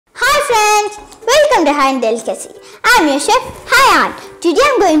friends, welcome to Hayandelicacy. I am your chef Hayan. Today I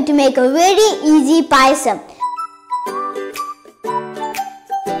am going to make a very easy payasam.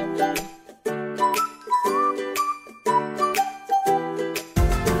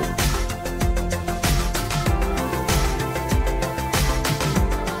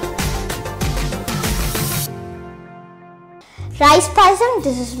 Rice Payasam,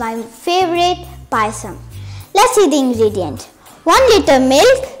 this is my favorite payasam. Let's see the ingredients. 1 liter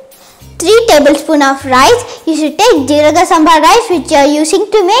milk, 3 tablespoons of rice. You should take jeeraga sambar rice which you are using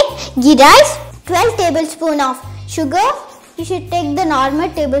to make ghee rice. 12 tablespoons of sugar. You should take the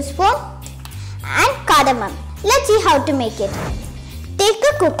normal tablespoon, and cardamom. Let's see how to make it. Take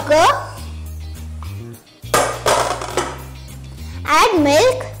a cooker, add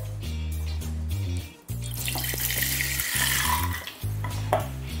milk,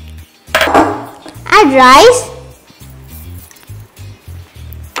 add rice,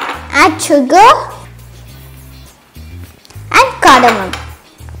 add sugar and cardamom.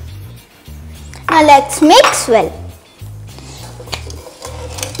 Now let's mix well.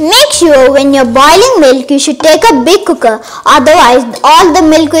 Make sure when you're boiling milk you should take a big cooker, otherwise all the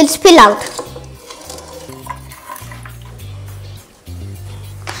milk will spill out.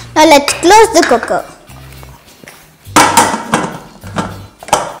 Now let's close the cooker.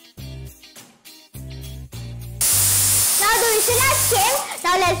 Now the whistle has came.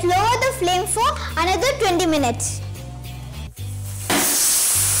 Now let's lower the flame for another 20 minutes.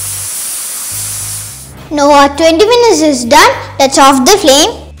 Now our 20 minutes is done. Let's off the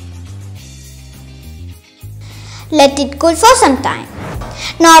flame. Let it cool for some time.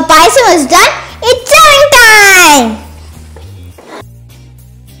 Now our payasam is done. It's serving time.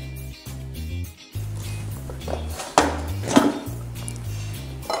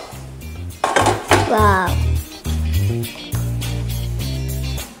 Wow.